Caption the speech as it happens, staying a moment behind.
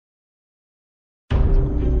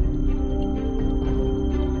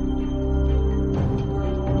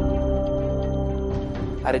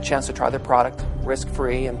had a chance to try their product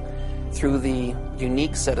risk-free, and through the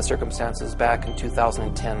unique set of circumstances back in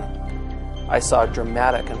 2010, I saw a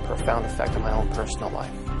dramatic and profound effect on my own personal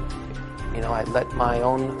life. You know, I let my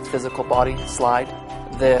own physical body slide.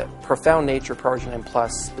 The profound nature of ProArgi9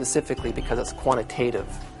 Plus, specifically because it's quantitative,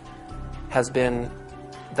 has been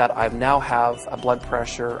that I now have a blood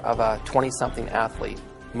pressure of a 20-something athlete.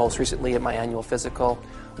 Most recently at my annual physical,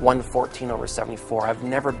 114/74. I've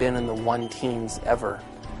never been in the 1-teens ever.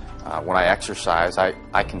 When I exercise,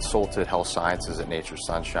 I consulted health sciences at Nature's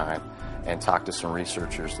Sunshine and talked to some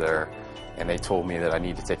researchers there, and they told me that I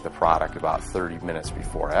need to take the product about 30 minutes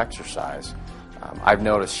before I exercise. I've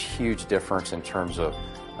noticed huge difference in terms of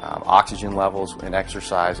oxygen levels in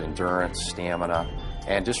exercise, endurance, stamina,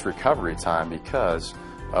 and just recovery time because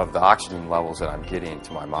of the oxygen levels that I'm getting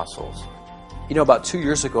to my muscles. You know, about 2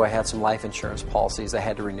 years ago I had some life insurance policies I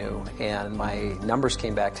had to renew, and my numbers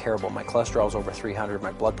came back terrible. My cholesterol was over 300,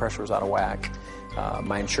 my blood pressure was out of whack.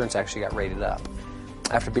 My insurance actually got rated up.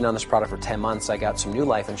 After being on this product for 10 months, I got some new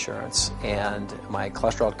life insurance, and my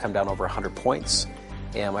cholesterol had come down over 100 points,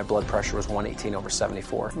 and my blood pressure was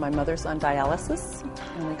 118/74. My mother's on dialysis,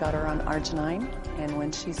 and we got her on Arginine, and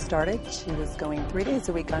when she started, she was going 3 days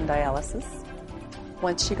a week on dialysis.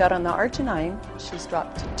 Once she got on the Arginine, she's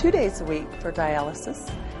dropped to 2 days a week for dialysis,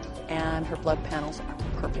 and her blood panels are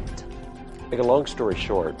perfect. Make a long story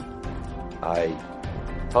short, I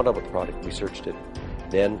found out about the product, researched it,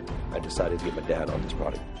 then I decided to get my dad on this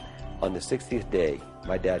product. On the 60th day,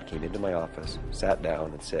 my dad came into my office, sat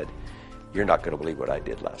down and said, "You're not going to believe what I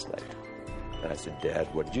did last night." And I said, "Dad,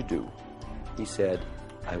 what did you do?" He said,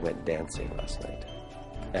 "I went dancing last night."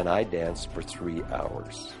 And I danced for 3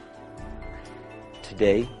 hours.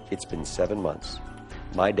 Today, it's been 7 months.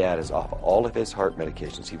 My dad is off all of his heart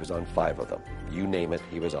medications. He was on 5 of them. You name it,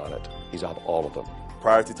 he was on it. He's off all of them.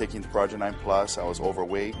 Prior to taking the ProArgi9 Plus, I was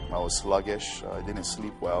overweight, I was sluggish, I didn't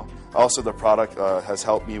sleep well. Also, the product has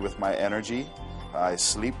helped me with my energy. I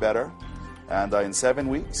sleep better, and in 7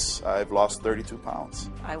 weeks, I've lost 32 pounds.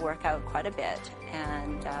 I work out quite a bit,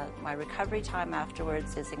 and my recovery time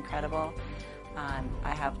afterwards is incredible.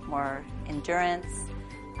 I have more endurance.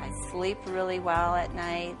 I sleep really well at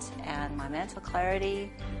night, and my mental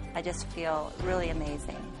clarity, I just feel really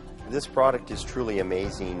amazing. This product is truly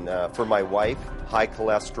amazing. For my wife, high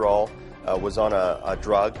cholesterol, was on a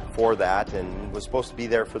drug for that and was supposed to be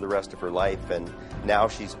there for the rest of her life, and now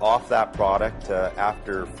she's off that product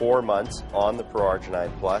after 4 months on the ProArgi9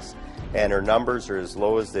 Plus, and her numbers are as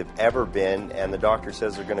low as they've ever been, and the doctor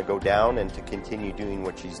says they're going to go down and to continue doing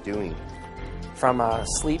what she's doing. From a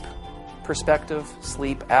sleep perspective,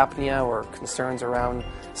 sleep apnea or concerns around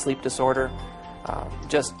sleep disorder,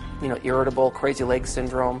 just irritable, crazy leg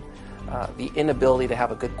syndrome, the inability to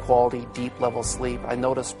have a good quality, deep level sleep. I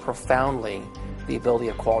noticed profoundly the ability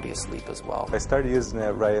of quality of sleep as well. I started using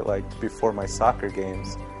it right before my soccer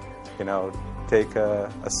games. Take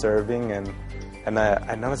a serving, and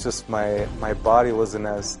I noticed just my body wasn't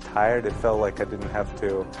as tired. It felt like I didn't have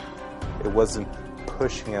to. It wasn't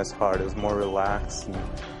pushing as hard. It was more relaxed,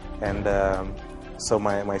 and so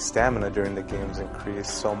my stamina during the games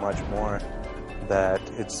increased so much more that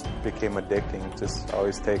it became addicting, just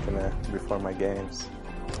always taking it before my games.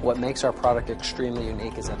 What makes our product extremely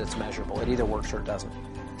unique is that it's measurable. It either works or it doesn't.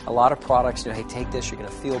 A lot of products, hey, take this, you're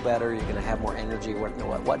going to feel better, you're going to have more energy,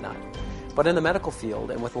 whatnot. But in the medical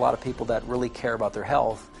field, and with a lot of people that really care about their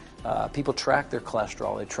health, people track their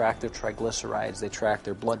cholesterol, they track their triglycerides, they track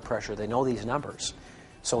their blood pressure, they know these numbers.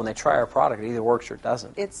 So when they try our product, it either works or it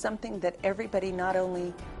doesn't. It's something that everybody not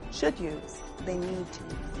only should use, they need to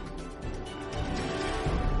use.